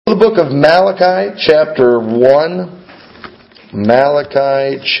book of Malachi, chapter 1.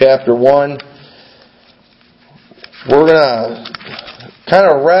 Malachi, chapter 1. We're going to kind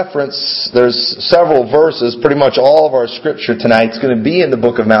of reference, there's several verses, pretty much all of our scripture tonight is going to be in the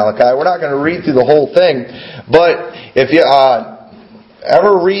book of Malachi. We're not going to read through the whole thing, but if you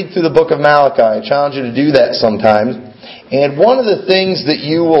ever read through the book of Malachi, I challenge you to do that sometimes. And one of the things that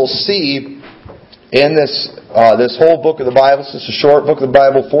you will see in this whole book of the Bible, it's just a short book of the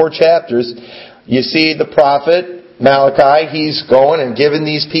Bible, 4 chapters, you see the prophet Malachi, he's going and giving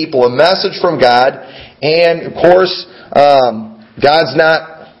these people a message from God, and of course, God's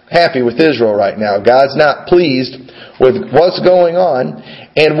not happy with Israel right now. God's not pleased with what's going on.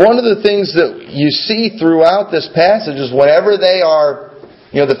 And one of the things that you see throughout this passage is whenever they are,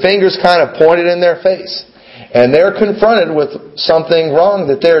 the finger's kind of pointed in their face, and they're confronted with something wrong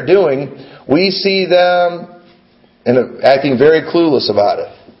that they're doing, we see them acting very clueless about it.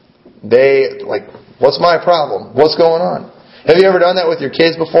 They, what's my problem? What's going on? Have you ever done that with your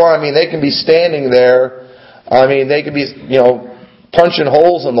kids before? They can be standing there. They could be, punching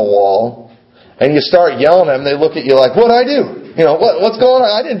holes in the wall, and you start yelling at them. They look at you like, "What'd I do? What's going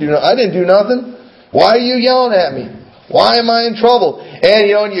on? I didn't do nothing. Why are you yelling at me? Why am I in trouble?" And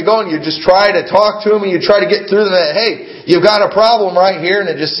and you go and you just try to talk to them, and you try to get through them. And, hey, you've got a problem right here,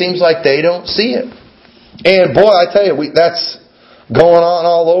 and it just seems like they don't see it. And boy, I tell you, that's going on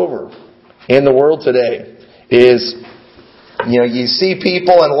all over in the world today. You see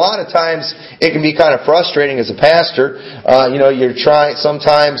people, and a lot of times it can be kind of frustrating as a pastor. You're trying,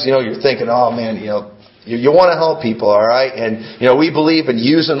 sometimes, you're thinking, oh man, you want to help people, all right? And, we believe in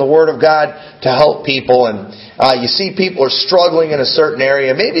using the Word of God to help people. And you see people are struggling in a certain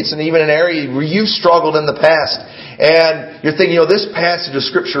area. Maybe it's even an area where you've struggled in the past. And you're thinking, this passage of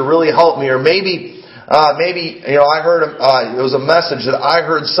Scripture really helped me. Or maybe I heard it was a message that I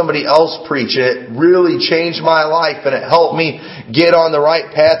heard somebody else preach, and it really changed my life, and it helped me get on the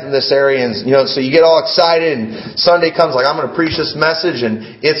right path in this area. And so you get all excited, and Sunday comes, I'm going to preach this message,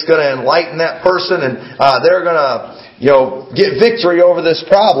 and it's going to enlighten that person, and they're going to get victory over this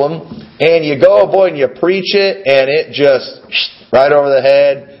problem. And you go, and you preach it, and it just right over the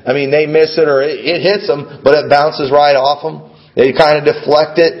head. They miss it, or it hits them, but it bounces right off them. They kind of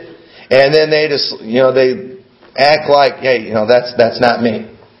deflect it. And then they just, they act like, hey, that's not me.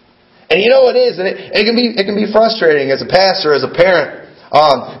 And it is, and it can be frustrating as a pastor, as a parent,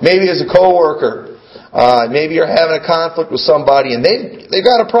 maybe as a coworker. Maybe you're having a conflict with somebody, and they've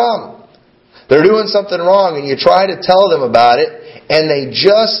got a problem. They're doing something wrong, and you try to tell them about it, and they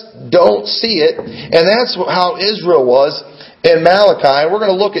just don't see it. And that's how Israel was in Malachi. We're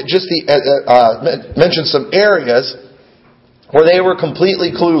going to look at just mention some areas where they were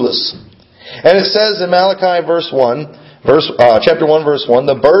completely clueless. And it says in Malachi chapter 1, verse 1,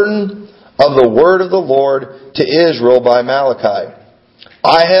 the burden of the word of the Lord to Israel by Malachi.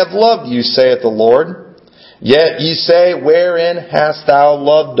 I have loved you, saith the Lord. Yet ye say, wherein hast thou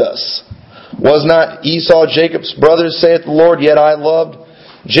loved us? Was not Esau Jacob's brother, saith the Lord, yet I loved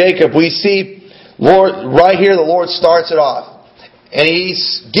Jacob. We see, Lord, right here the Lord starts it off. And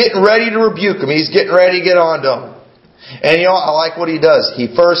He's getting ready to rebuke him. He's getting ready to get on to him. And I like what He does.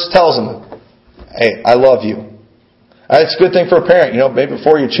 He first tells them, hey, I love you. It's a good thing for a parent, maybe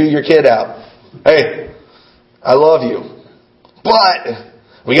before you chew your kid out. Hey, I love you. But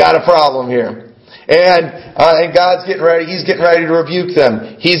we got a problem here. And God's getting ready. He's getting ready to rebuke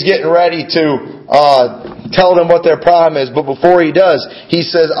them. He's getting ready to tell them what their problem is. But before He does, He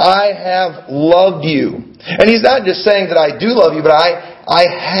says, I have loved you. And He's not just saying that I do love you, but I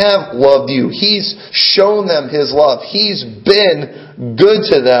have loved you. He's shown them His love. He's been good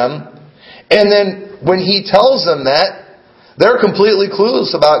to them. And then when He tells them that, they're completely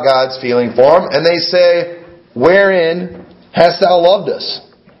clueless about God's feeling for them. And they say, wherein hast thou loved us?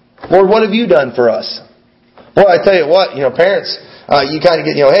 Lord, what have you done for us? Well, I tell you what, parents, you kind of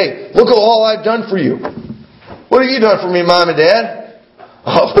get, hey, look at all I've done for you. What have you done for me, Mom and Dad?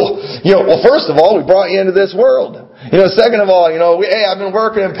 Well, first of all, we brought you into this world. Second of all, hey, I've been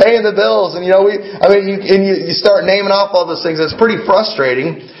working and paying the bills, and you start naming off all those things. It's pretty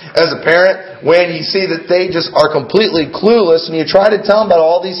frustrating as a parent when you see that they just are completely clueless, and you try to tell them about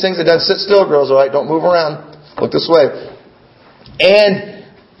all these things they've done. Sit still, girls, all right? Don't move around. Look this way. And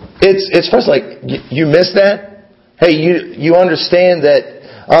it's first like, you miss that? Hey, you understand that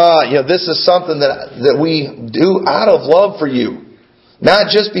this is something that we do out of love for you.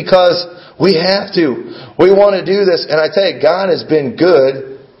 Not just because we have to. We want to do this. And I tell you, God has been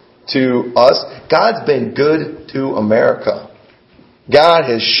good to us. God's been good to America. God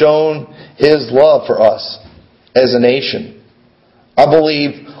has shown His love for us as a nation. I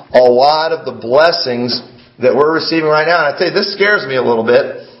believe a lot of the blessings that we're receiving right now. And I tell you, this scares me a little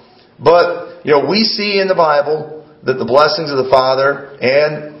bit. But, we see in the Bible that the blessings of the Father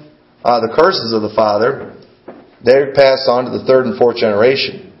and the curses of the Father, they're passed on to the third and fourth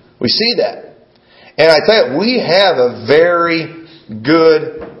generation. We see that. And I tell you, we have a very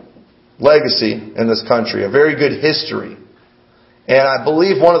good legacy in this country, a very good history. And I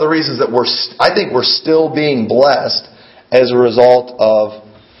believe one of the reasons that I think we're still being blessed as a result of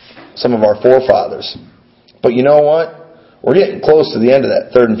some of our forefathers. But you know what? We're getting close to the end of that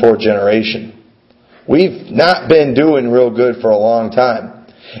third and fourth generation. We've not been doing real good for a long time.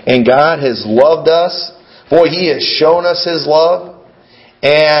 And God has loved us. Boy, He has shown us His love.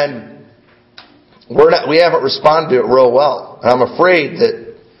 And we haven't responded to it real well. And I'm afraid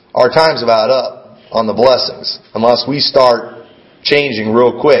that our time's about up on the blessings unless we start changing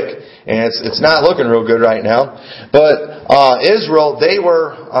real quick. And it's not looking real good right now. But Israel, they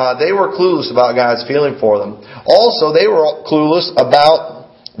were clueless about God's feeling for them. Also, they were clueless about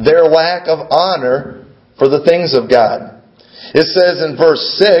their lack of honor for the things of God. It says in verse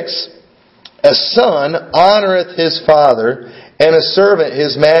 6, "A son honoreth his father, and a servant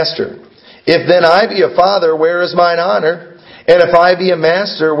his master. If then I be a father, where is mine honor? And if I be a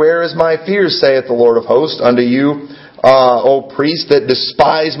master, where is my fear, saith the Lord of hosts, unto you, O priests that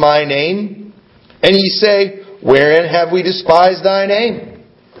despise my name? And ye say, wherein have we despised thy name?"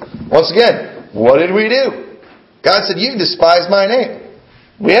 Once again, what did we do? God said, "You despised my name."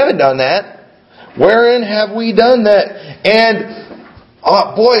 We haven't done that. Wherein have we done that? And,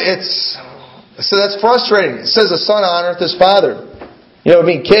 so that's frustrating. It says, "A son honoreth his father."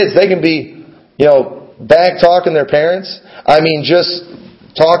 Kids, they can be, back talking their parents. Just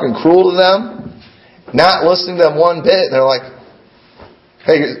talking cruel to them. Not listening to them one bit. And they're like,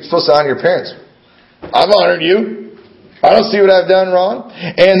 "Hey, you're supposed to honor your parents." "I've honored you. I don't see what I've done wrong."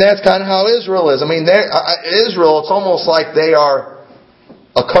 And that's kind of how Israel is. Israel, it's almost like they are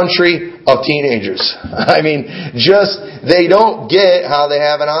a country of teenagers. They don't get how they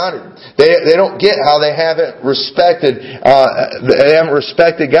haven't honored. They don't get how they haven't respected. They haven't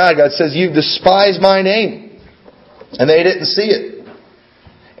respected God. God says, "You've despised my name," and they didn't see it.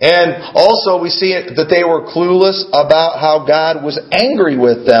 And also we see that they were clueless about how God was angry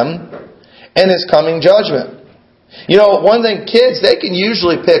with them and His coming judgment. One thing, kids, they can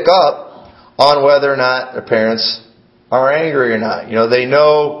usually pick up on whether or not their parents are angry or not. They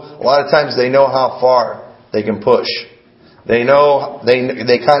know, a lot of times they know how far they can push. They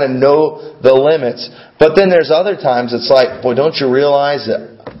kind of know the limits. But then there's other times it's like, boy, don't you realize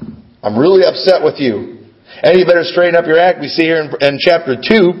that I'm really upset with you? And you better straighten up your act. We see here in chapter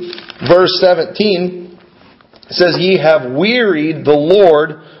 2, verse 17, it says, "Ye have wearied the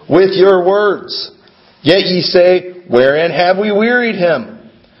Lord with your words. Yet ye say, wherein have we wearied Him?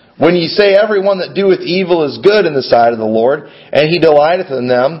 When ye say, everyone that doeth evil is good in the sight of the Lord, and He delighteth in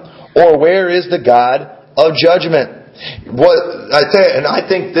them, or where is the God of judgment?" And I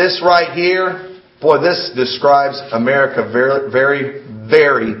think this right here, this describes America very, very,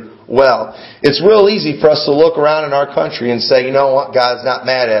 very well. It's real easy for us to look around in our country and say, you know what, God's not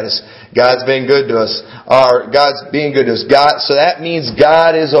mad at us. God's been good to us. Or God's being good to us. So that means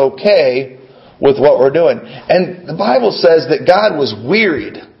God is okay with what we're doing. And the Bible says that God was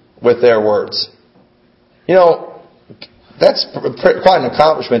wearied with their words. That's quite an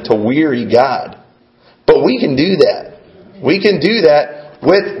accomplishment to weary God. But we can do that. We can do that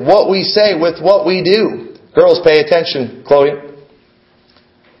with what we say, with what we do. Girls, pay attention, Chloe.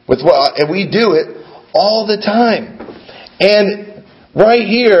 And we do it all the time. And right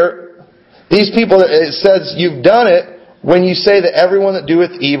here, these people, it says you've done it when you say that everyone that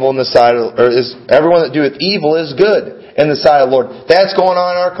doeth evil in the sight of, everyone that doeth evil is good in the sight of the Lord. That's going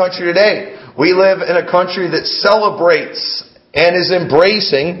on in our country today. We live in a country that celebrates and is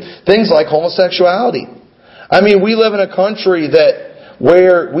embracing things like homosexuality. We live in a country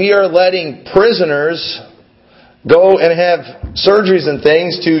where we are letting prisoners go and have surgeries and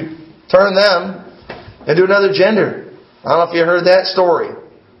things to turn them into another gender. I don't know if you heard that story,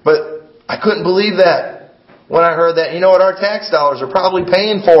 but I couldn't believe that when I heard that. You know what? Our tax dollars are probably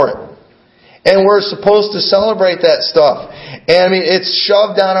paying for it. And we're supposed to celebrate that stuff. And it's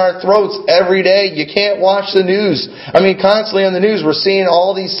shoved down our throats every day. You can't watch the news. Constantly on the news we're seeing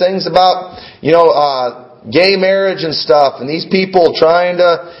all these things about, gay marriage and stuff, and these people trying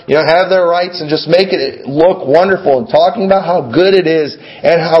to, have their rights and just make it look wonderful and talking about how good it is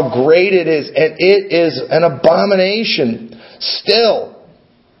and how great it is. And it is an abomination still.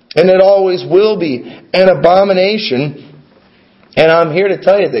 And it always will be an abomination. And I'm here to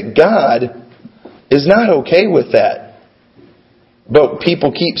tell you that God is not okay with that. But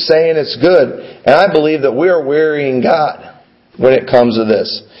people keep saying it's good. And I believe that we're wearying God when it comes to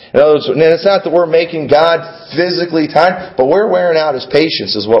this. In other words, and it's not that we're making God physically tired, but we're wearing out His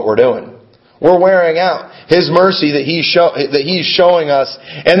patience is what we're doing. We're wearing out His mercy that He's showing us.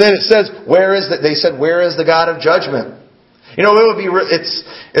 And then it says, where is that? They said, where is the God of judgment? You know,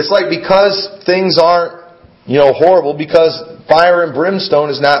 it's like because things aren't, horrible, because fire and brimstone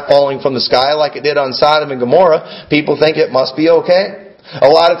is not falling from the sky like it did on Sodom and Gomorrah, people think it must be okay. A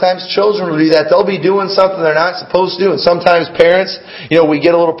lot of times children will do that. They'll be doing something they're not supposed to do. And sometimes parents, we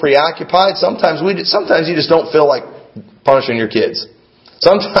get a little preoccupied. Sometimes you just don't feel like punishing your kids.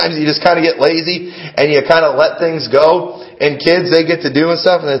 Sometimes you just kind of get lazy and you kind of let things go. And kids, they get to doing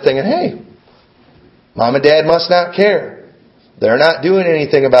stuff and they're thinking, hey, Mom and Dad must not care. They're not doing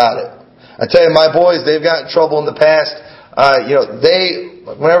anything about it. I tell you, my boys, they've gotten in trouble in the past.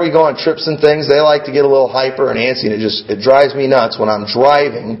 Whenever we go on trips and things, they like to get a little hyper and antsy, and it drives me nuts when I'm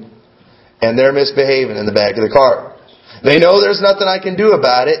driving and they're misbehaving in the back of the car. They know there's nothing I can do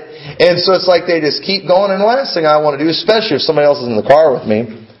about it, and so it's like they just keep going, and the last thing I want to do, especially if somebody else is in the car with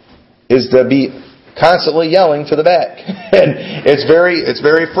me, is to be constantly yelling to the back. And it's very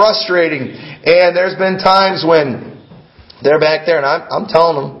frustrating. And there's been times when they're back there and I'm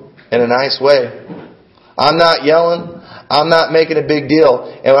telling them in a nice way. I'm not yelling. I'm not making a big deal.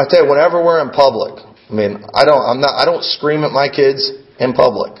 And I tell you, whenever we're in public, I don't scream at my kids in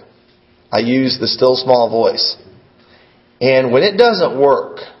public. I use the still small voice. And when it doesn't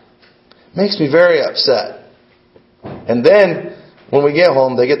work, it makes me very upset. And then when we get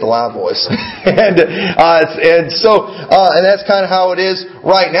home, they get the loud voice. and that's kind of how it is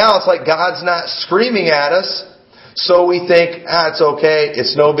right now. It's like God's not screaming at us. So we think, it's okay,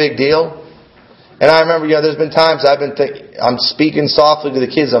 it's no big deal. And I remember, there's been times I'm speaking softly to the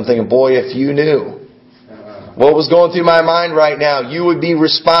kids, I'm thinking, boy, if you knew what was going through my mind right now, you would be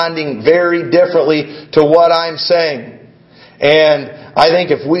responding very differently to what I'm saying. And I think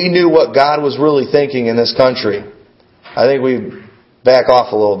if we knew what God was really thinking in this country, I think we'd back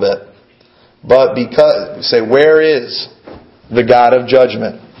off a little bit. But because, say, where is the God of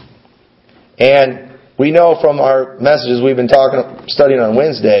judgment? And we know from our messages we've been studying on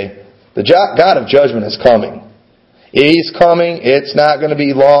Wednesday, the God of judgment is coming. He's coming. It's not going to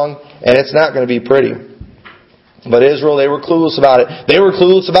be long, and it's not going to be pretty. But Israel, they were clueless about it. They were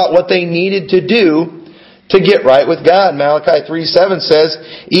clueless about what they needed to do to get right with God. Malachi 3:7 says,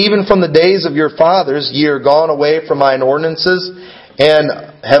 even from the days of your fathers ye are gone away from mine ordinances, and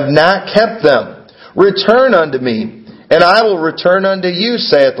have not kept them. Return unto me, and I will return unto you,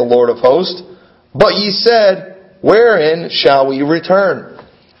 saith the Lord of hosts. But ye said, wherein shall we return?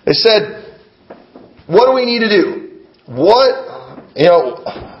 They said, what do we need to do? What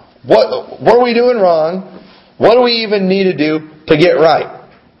are we doing wrong? What do we even need to do to get right?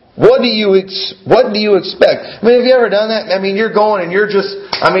 What do you expect? Have you ever done that? You're going and you're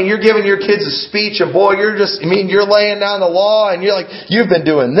giving your kids a speech, and boy, you're laying down the law, and you're like, you've been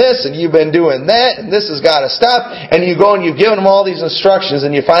doing this, and you've been doing that, and this has got to stop, and you go and you've given them all these instructions,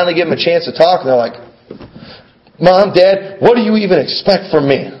 and you finally give them a chance to talk, and they're like, Mom, Dad, what do you even expect from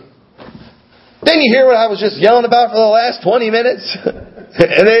me? Didn't you hear what I was just yelling about for the last 20 minutes?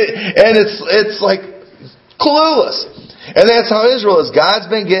 and it's like clueless. And that's how Israel is. God's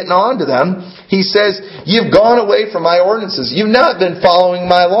been getting on to them. He says, you've gone away from my ordinances. You've not been following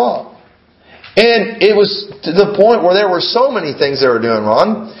my law. And it was to the point where there were so many things they were doing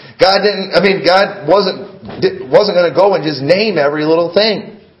wrong. God wasn't going to go and just name every little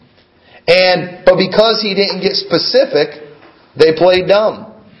thing. But because He didn't get specific, they played dumb.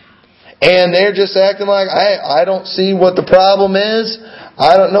 And they're just acting like, I don't see what the problem is.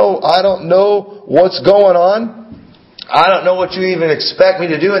 I don't know what's going on. I don't know what you even expect me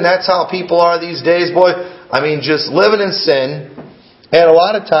to do. And that's how people are these days, boy. Just living in sin. And a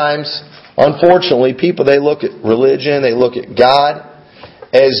lot of times, unfortunately, people, they look at religion, they look at God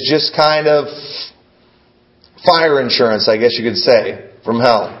as just kind of fire insurance, I guess you could say, from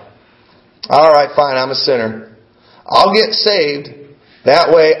hell. All right, fine, I'm a sinner. I'll get saved.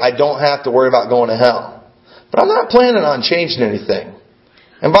 That way I don't have to worry about going to hell. But I'm not planning on changing anything.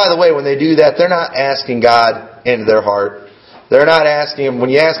 And by the way, when they do that, they're not asking God into their heart. They're not asking Him. When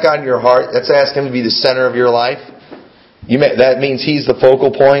you ask God in your heart, that's asking Him to be the center of your life. That means He's the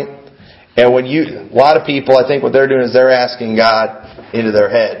focal point. And a lot of people, I think what they're doing is they're asking God into their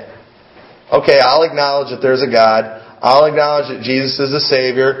head. Okay, I'll acknowledge that there's a God. I'll acknowledge that Jesus is the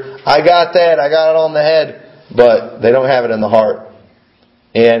Savior. I got that. I got it on the head. But they don't have it in the heart.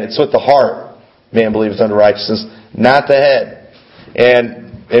 And it's with the heart, man believeth unto righteousness, not the head.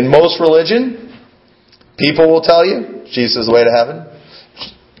 And in most religion, People will tell you Jesus is the way to heaven.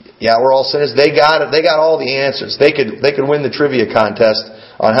 Yeah, we're all sinners. They got it. They got all the answers. They could win the trivia contest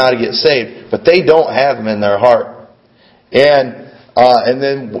on how to get saved, but they don't have them in their heart. And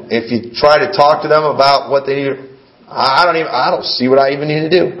then if you try to talk to them about what they need, I don't see what I even need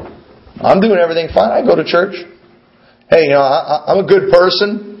to do. I'm doing everything fine. I go to church. Hey, I'm a good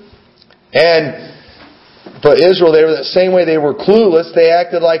person. But Israel, they were the same way. They were clueless. They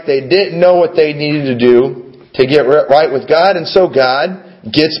acted like they didn't know what they needed to do to get right with God. And so God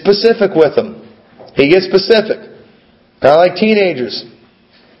gets specific with them. He gets specific. Kind of like teenagers.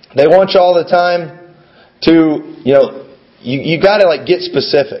 They want you all the time to, you got to get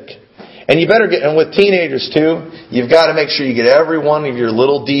specific. And you better and with teenagers too, you've got to make sure you get every one of your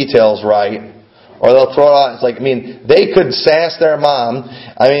little details right, or they'll throw it out. It's they could sass their mom.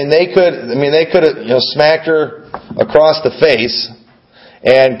 They could have, smacked her across the face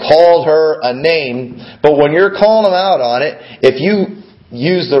and called her a name. But when you're calling them out on it, if you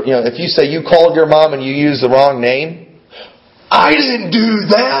say you called your mom and you used the wrong name, I didn't do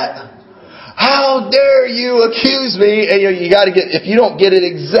that. How dare you accuse me? And you got to if you don't get it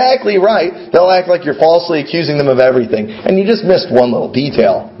exactly right, they'll act like you're falsely accusing them of everything, and you just missed one little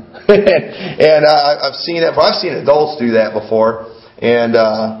detail. And I've seen it. I've seen adults do that before, and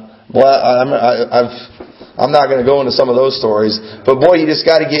I'm not going to go into some of those stories. But boy, you just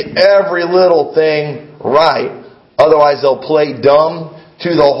got to get every little thing right, otherwise they'll play dumb to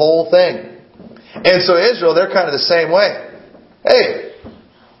the whole thing. And so Israel, they're kind of the same way. Hey,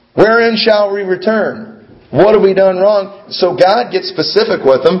 wherein shall we return? What have we done wrong? So God gets specific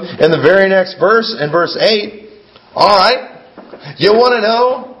with them in the very next verse, in verse 8. Alright, you want to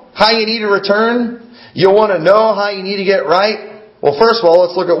know how you need to return? You want to know how you need to get right? Well, first of all,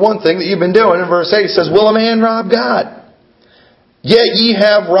 let's look at one thing that you've been doing. In verse 8 it says, will a man rob God? Yet ye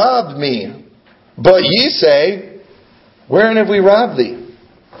have robbed me. But ye say, wherein have we robbed thee?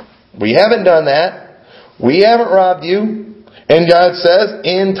 We haven't done that. We haven't robbed you. And God says,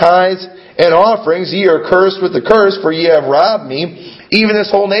 in tithes and offerings, ye are cursed with the curse, for ye have robbed me, even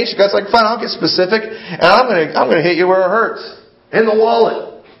this whole nation. God's like, fine, I'll get specific, and I'm going to hit you where it hurts. In the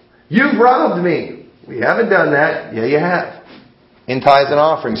wallet. You've robbed me. We haven't done that. Yeah, you have. In tithes and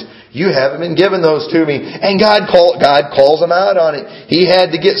offerings. You haven't been given those to me. And God calls them out on it. He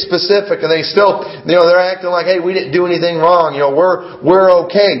had to get specific, and they still, they're acting like, hey, we didn't do anything wrong. We're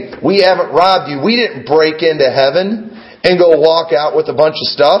okay. We haven't robbed you. We didn't break into heaven and go walk out with a bunch of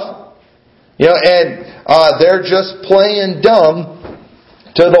stuff. They're just playing dumb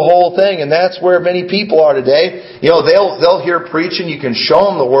to the whole thing. And that's where many people are today. They'll hear preaching. You can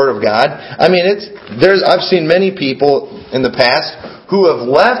show them the Word of God. I've seen many people in the past who have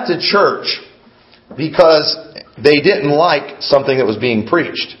left a church because they didn't like something that was being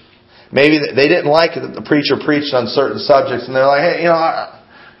preached. Maybe they didn't like it that the preacher preached on certain subjects, and they're like, hey,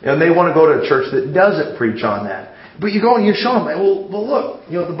 and they want to go to a church that doesn't preach on that. But you go and you show them, well look,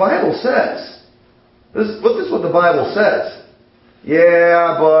 the Bible says. This is what the Bible says.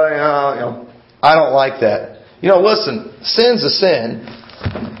 Yeah, but, I don't like that. Listen, sin's a sin.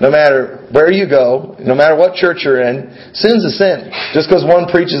 No matter where you go, no matter what church you're in, sin's a sin. Just because one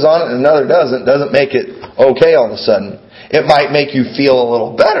preaches on it and another doesn't make it okay all of a sudden. It might make you feel a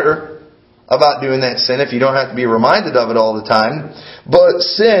little better about doing that sin if you don't have to be reminded of it all the time. But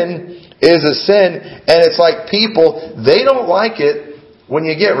sin is a sin, and it's like people, they don't like it when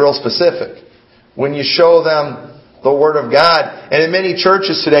you get real specific. When you show them the Word of God. And in many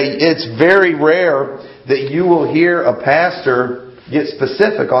churches today, it's very rare that you will hear a pastor get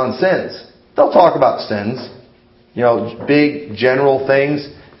specific on sins. They'll talk about sins. Big, general things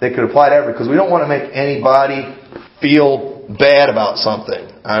that could apply to everyone. Because we don't want to make anybody feel bad about something.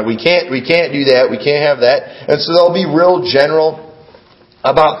 We can't do that. We can't have that. And so they'll be real general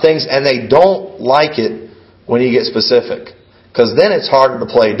about things, and they don't like it when you get specific, because then it's harder to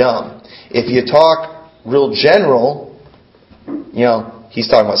play dumb. If you talk real general, he's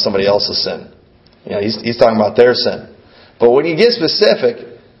talking about somebody else's sin. He's talking about their sin. But when you get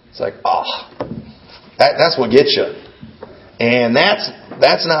specific, it's like, that's what gets you, and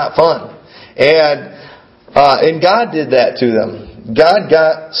that's not fun. And God did that to them. God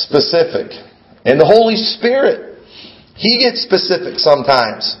got specific, and the Holy Spirit, He gets specific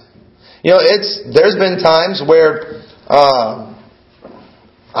sometimes. There's been times where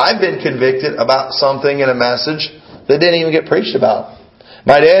I've been convicted about something in a message that didn't even get preached about.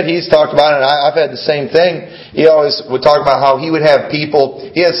 My dad, he's talked about it, and I've had the same thing. He always would talk about how he would have people,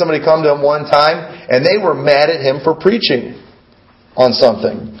 he had somebody come to him one time, and they were mad at him for preaching on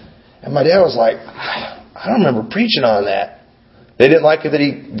something. And my dad was like, I don't remember preaching on that. They didn't like it that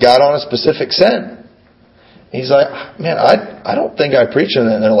he got on a specific sin. He's like, man, I don't think I preached on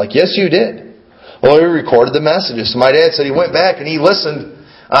that. And they're like, yes, you did. Well, he recorded the messages. So my dad said he went back and he listened.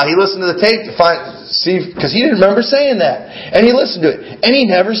 He listened to the tape to see, because he didn't remember saying that. And he listened to it. And he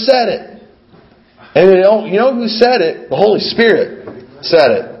never said it. And you know who said it? The Holy Spirit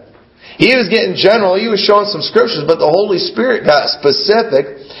said it. He was getting general. He was showing some scriptures, but the Holy Spirit got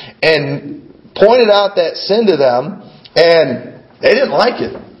specific and pointed out that sin to them, and they didn't like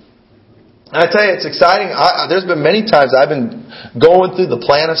it. And I tell you, it's exciting. There's been many times I've been going through the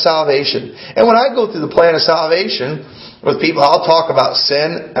plan of salvation. And when I go through the plan of salvation with people, I'll talk about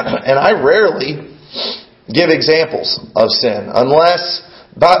sin, and I rarely give examples of sin. Unless,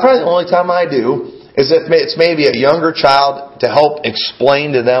 probably the only time I do is if it's maybe a younger child to help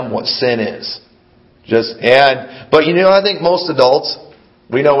explain to them what sin is. But I think most adults,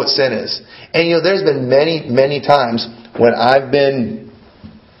 we know what sin is. And there's been many, many times when I've been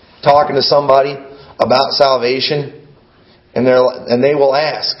talking to somebody about salvation, and they will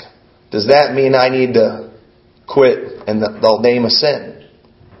ask, does that mean I need to quit? And they'll name a sin.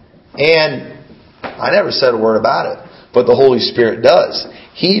 And I never said a word about it, but the Holy Spirit does.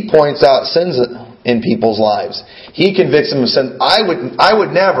 He points out sins in people's lives. He convicts them of sin. I would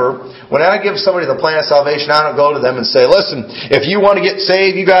never, when I give somebody the plan of salvation, I don't go to them and say, listen, if you want to get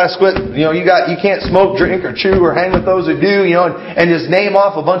saved, you got to quit. You can't smoke, drink, or chew, or hang with those who do. And just name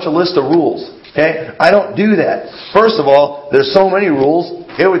off a bunch of list of rules. Okay, I don't do that. First of all, there's so many rules,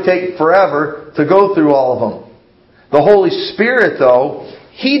 it would take forever to go through all of them. The Holy Spirit, though,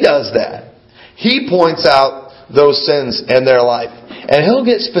 He does that. He points out those sins in their life, and He'll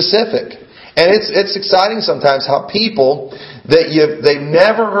get specific. And it's exciting sometimes how people they've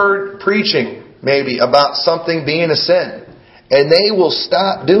never heard preaching maybe about something being a sin, and they will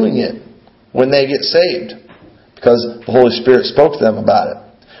stop doing it when they get saved because the Holy Spirit spoke to them about it.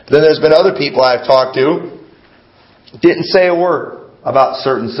 But then there's been other people I've talked to didn't say a word about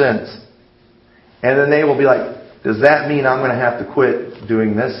certain sins, and then they will be like, does that mean I'm going to have to quit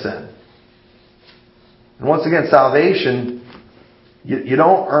doing this sin? And once again, salvation, you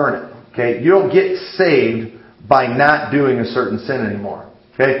don't earn it. Okay, you don't get saved by not doing a certain sin anymore.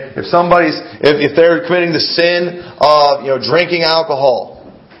 Okay, if they're committing the sin of drinking alcohol,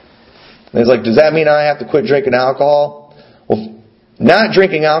 and it's like, does that mean I have to quit drinking alcohol? Well, not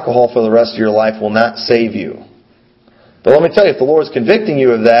drinking alcohol for the rest of your life will not save you. But let me tell you, if the Lord is convicting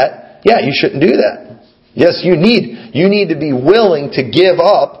you of that, yeah, you shouldn't do that. Yes, you need to be willing to give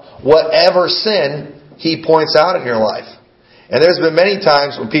up whatever sin He points out in your life. And there's been many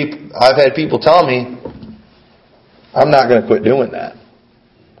times when I've had people tell me, I'm not going to quit doing that.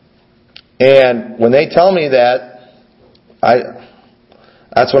 And when they tell me that,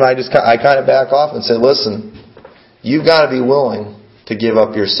 that's when I kind of back off and say, listen, you've got to be willing to give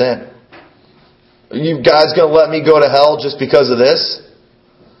up your sin. You guys going to let me go to hell just because of this?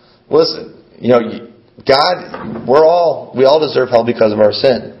 Listen, God, we all deserve hell because of our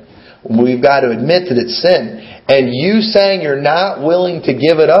sin. We've got to admit that it's sin. And you saying you're not willing to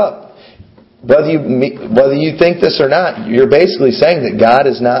give it up, whether you think this or not, you're basically saying that God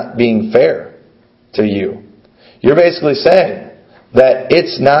is not being fair to you. You're basically saying that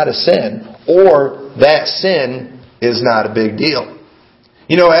it's not a sin, or that sin is not a big deal.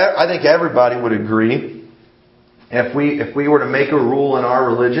 I think everybody would agree if we were to make a rule in our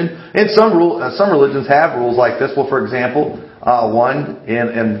religion, and some religions have rules like this. Well, for example, one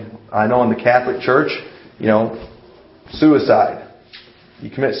I know in the Catholic Church, suicide. You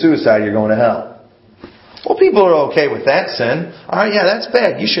commit suicide, you're going to hell. Well, people are okay with that sin. All right, yeah, that's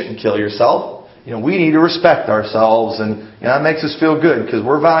bad. You shouldn't kill yourself. We need to respect ourselves, and that makes us feel good because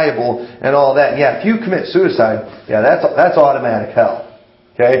we're valuable and all that. And yeah, if you commit suicide, yeah, that's automatic hell.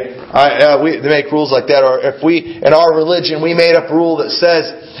 Okay, they make rules like that. Or if in our religion we made up a rule that says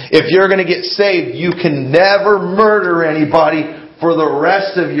if you're going to get saved, you can never murder anybody for the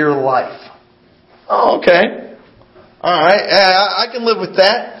rest of your life. Oh, okay. All right. I can live with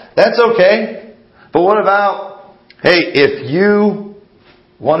that. That's okay. But what about, hey, if you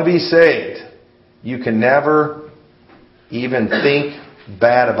want to be saved, you can never even think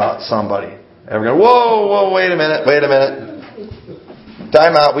bad about somebody. Ever go, whoa, wait a minute.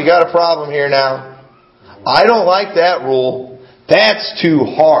 Time out. We got a problem here now. I don't like that rule. That's too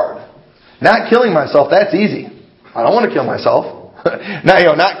hard. Not killing myself, that's easy. I don't want to kill myself. Now,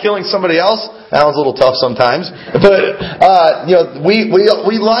 not killing somebody else, that one's a little tough sometimes. But,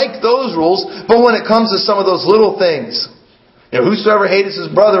 we like those rules. But when it comes to some of those little things, whosoever hateth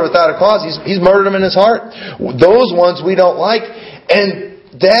his brother without a cause, he's murdered him in his heart. Those ones we don't like. And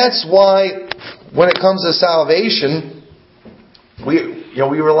that's why, when it comes to salvation,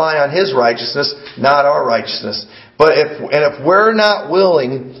 we rely on His righteousness, not our righteousness. But if we're not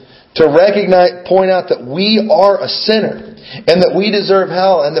willing to recognize, point out that we are a sinner and that we deserve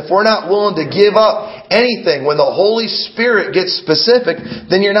hell, and if we're not willing to give up anything when the Holy Spirit gets specific,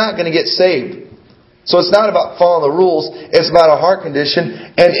 then you're not going to get saved. So it's not about following the rules, it's about a heart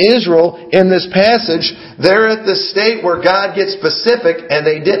condition. And Israel, in this passage, they're at the state where God gets specific and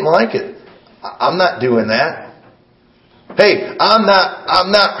they didn't like it. I'm not doing that. Hey, I'm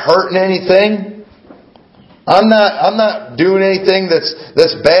not hurting anything. I'm not doing anything that's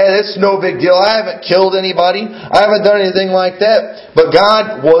bad. It's no big deal. I haven't killed anybody. I haven't done anything like that. But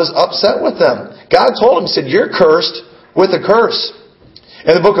God was upset with them. God told them, He said, you're cursed with a curse.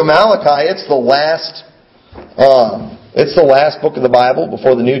 In the book of Malachi, it's the last book of the Bible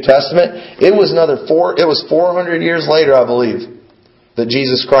before the New Testament. It was 400 years later, I believe, that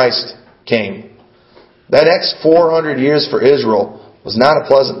Jesus Christ came. That next 400 years for Israel was not a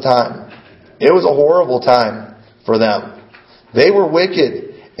pleasant time. It was a horrible time for them. They were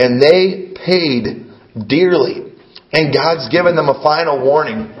wicked and they paid dearly. And God's given them a final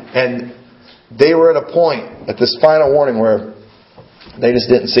warning. And they were at a point at this final warning where they just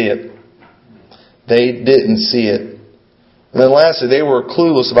didn't see it. They didn't see it. And then lastly, they were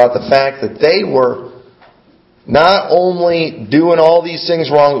clueless about the fact that they were not only doing all these things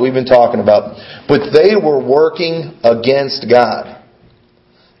wrong that we've been talking about, but they were working against God.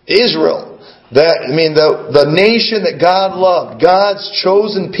 Israel, the nation that God loved, God's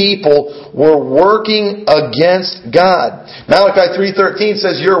chosen people, were working against God. Malachi 3:13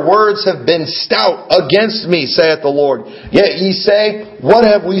 says, your words have been stout against me, saith the Lord. Yet ye say, what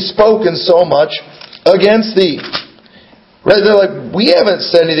have we spoken so much against thee? Right? They're like, we haven't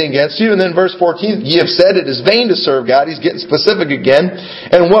said anything against you. And then verse 14, ye have said it is vain to serve God. He's getting specific again.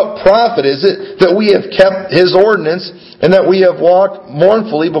 And what profit is it that we have kept His ordinance and that we have walked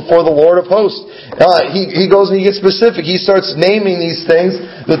mournfully before the Lord of hosts? He goes and he gets specific. He starts naming these things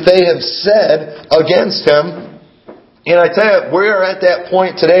that they have said against Him. And I tell you, we're at that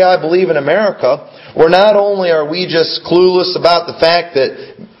point today, I believe, in America, where not only are we just clueless about the fact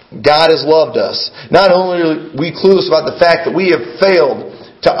that God has loved us. Not only are we clueless about the fact that we have failed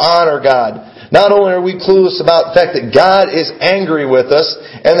to honor God. Not only are we clueless about the fact that God is angry with us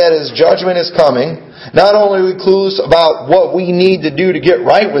and that His judgment is coming. Not only are we clueless about what we need to do to get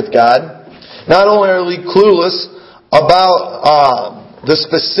right with God. Not only are we clueless about the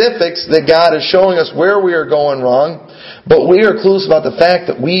specifics that God is showing us where we are going wrong, but we are clueless about the fact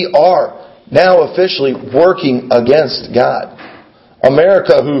that we are now officially working against God.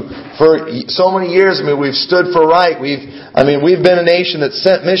 America, who for so many years, we've stood for right. We've been a nation that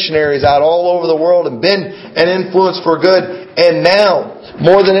sent missionaries out all over the world and been an influence for good. And now,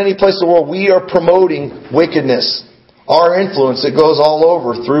 more than any place in the world, we are promoting wickedness. Our influence, it goes all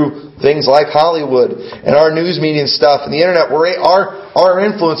over through things like Hollywood and our news media and stuff and the internet. Our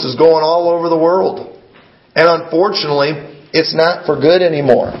influence is going all over the world. And unfortunately, it's not for good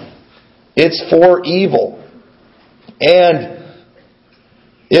anymore. It's for evil. And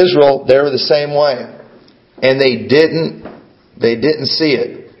Israel, they were the same way. And they didn't see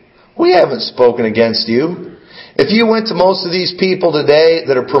it. We haven't spoken against you. If you went to most of these people today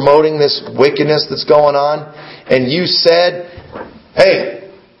that are promoting this wickedness that's going on, and you said,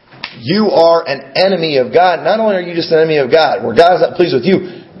 hey, you are an enemy of God. Not only are you just an enemy of God, where God is not pleased with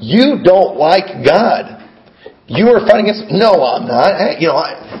you, you don't like God. You are fighting against... No, I'm not. Hey,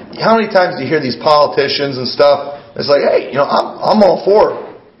 how many times do you hear these politicians and stuff? It's like, hey, I'm all for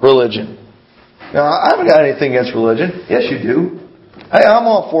religion. Now, I haven't got anything against religion. Yes, you do. Hey, I'm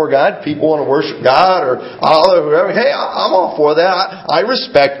all for God. People want to worship God or Allah or whatever. Hey, I'm all for that. I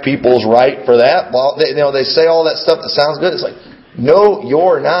respect people's right for that. Well, they say all that stuff that sounds good. It's like, no,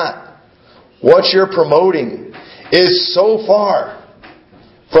 you're not. What you're promoting is so far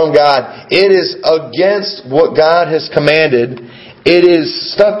from God. It is against what God has commanded. It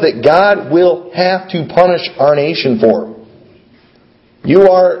is stuff that God will have to punish our nation for. You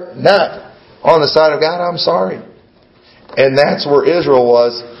are not on the side of God, I'm sorry. And that's where Israel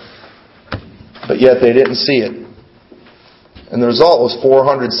was. But yet they didn't see it. And the result was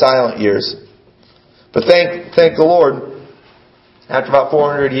 400 silent years. But thank the Lord, after about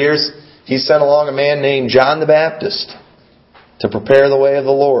 400 years, He sent along a man named John the Baptist to prepare the way of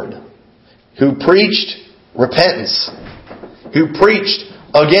the Lord, who preached repentance, who preached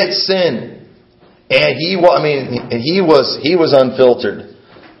against sin. And he was unfiltered.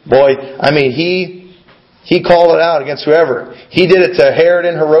 Boy, he called it out against whoever. He did it to Herod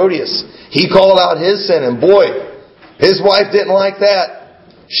and Herodias. He called out his sin, and boy, his wife didn't like that.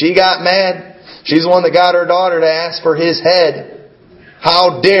 She got mad. She's the one that got her daughter to ask for his head.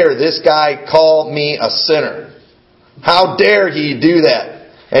 How dare this guy call me a sinner? How dare he do that?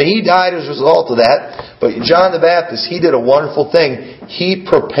 And he died as a result of that. But John the Baptist, he did a wonderful thing. He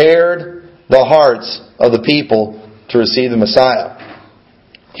prepared the hearts of the people to receive the Messiah.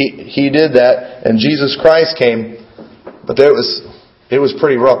 He did that, and Jesus Christ came, but it was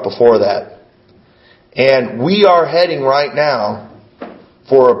pretty rough before that. And we are heading right now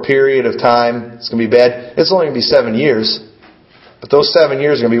for a period of time. It's going to be bad. It's only going to be 7 years. But those 7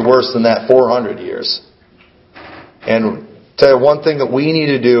 years are going to be worse than that 400 years. And tell you one thing that we need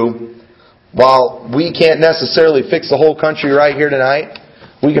to do, while we can't necessarily fix the whole country right here tonight,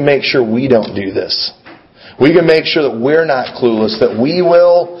 we can make sure we don't do this. We can make sure that we're not clueless, that we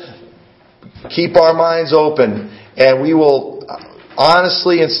will keep our minds open, and we will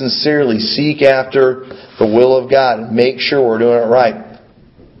honestly and sincerely seek after the will of God and make sure we're doing it right.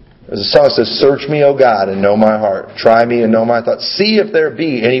 As the song says, "Search me, O God, and know my heart. Try me and know my thoughts. See if there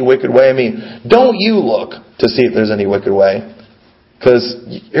be any wicked way in me." Don't you look to see if there's any wicked way, because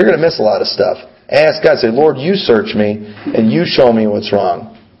you're going to miss a lot of stuff. Ask God, say, "Lord, you search me and you show me what's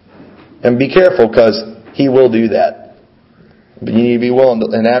wrong." And be careful, because He will do that. But you need to be willing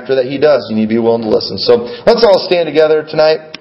to, and after that He does, you need to be willing to listen. So let's all stand together tonight.